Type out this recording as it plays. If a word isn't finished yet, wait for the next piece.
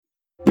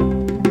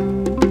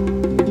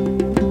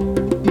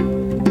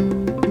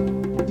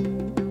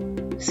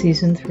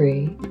Season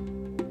 3,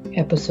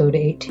 Episode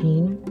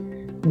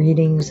 18,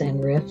 Readings and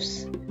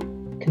Riffs,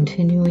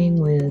 continuing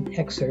with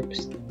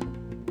excerpts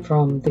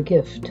from The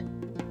Gift,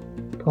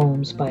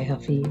 poems by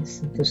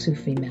Hafiz, the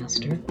Sufi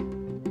master,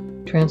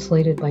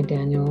 translated by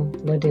Daniel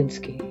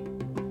Ladinsky.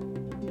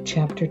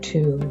 Chapter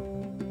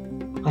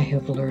 2, I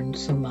Have Learned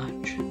So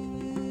Much.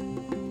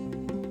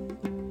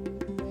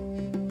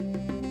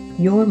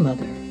 Your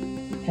mother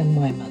and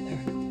my mother.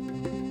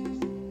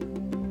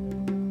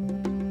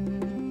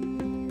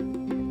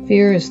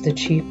 Fear is the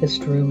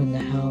cheapest room in the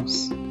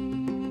house.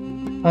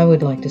 I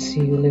would like to see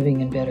you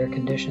living in better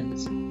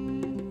conditions.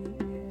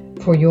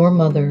 For your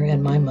mother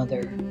and my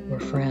mother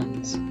were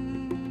friends.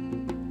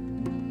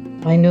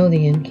 I know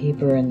the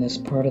innkeeper in this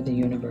part of the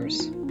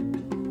universe.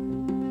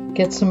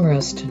 Get some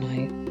rest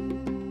tonight.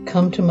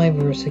 Come to my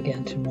verse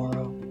again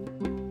tomorrow.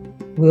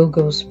 We'll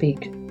go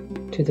speak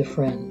to the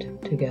friend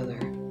together.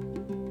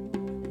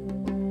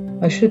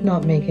 I should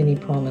not make any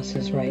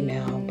promises right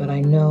now, but I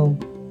know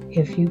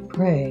if you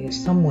pray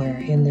somewhere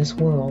in this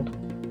world,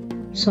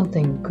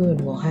 something good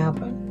will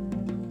happen.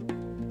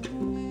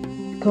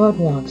 God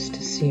wants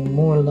to see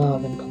more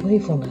love and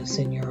playfulness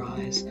in your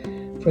eyes,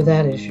 for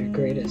that is your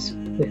greatest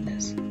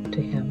witness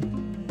to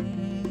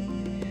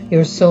Him.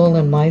 Your soul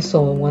and my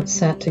soul once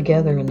sat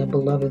together in the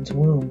beloved's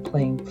womb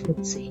playing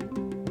footsie.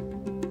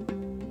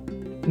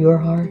 Your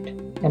heart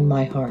and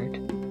my heart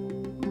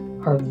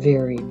are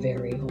very,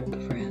 very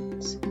old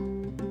friends.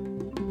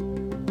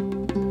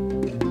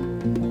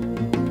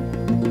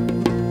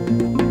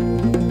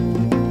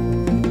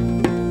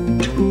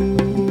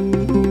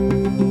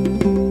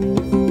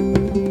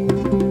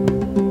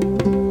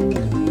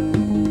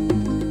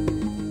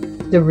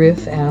 The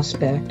riff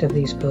aspect of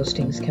these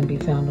postings can be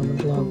found on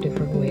the blog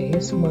Different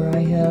Ways, where I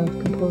have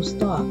composed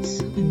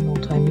thoughts and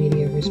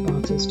multimedia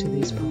responses to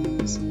these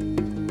poems.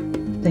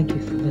 Thank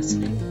you for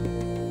listening.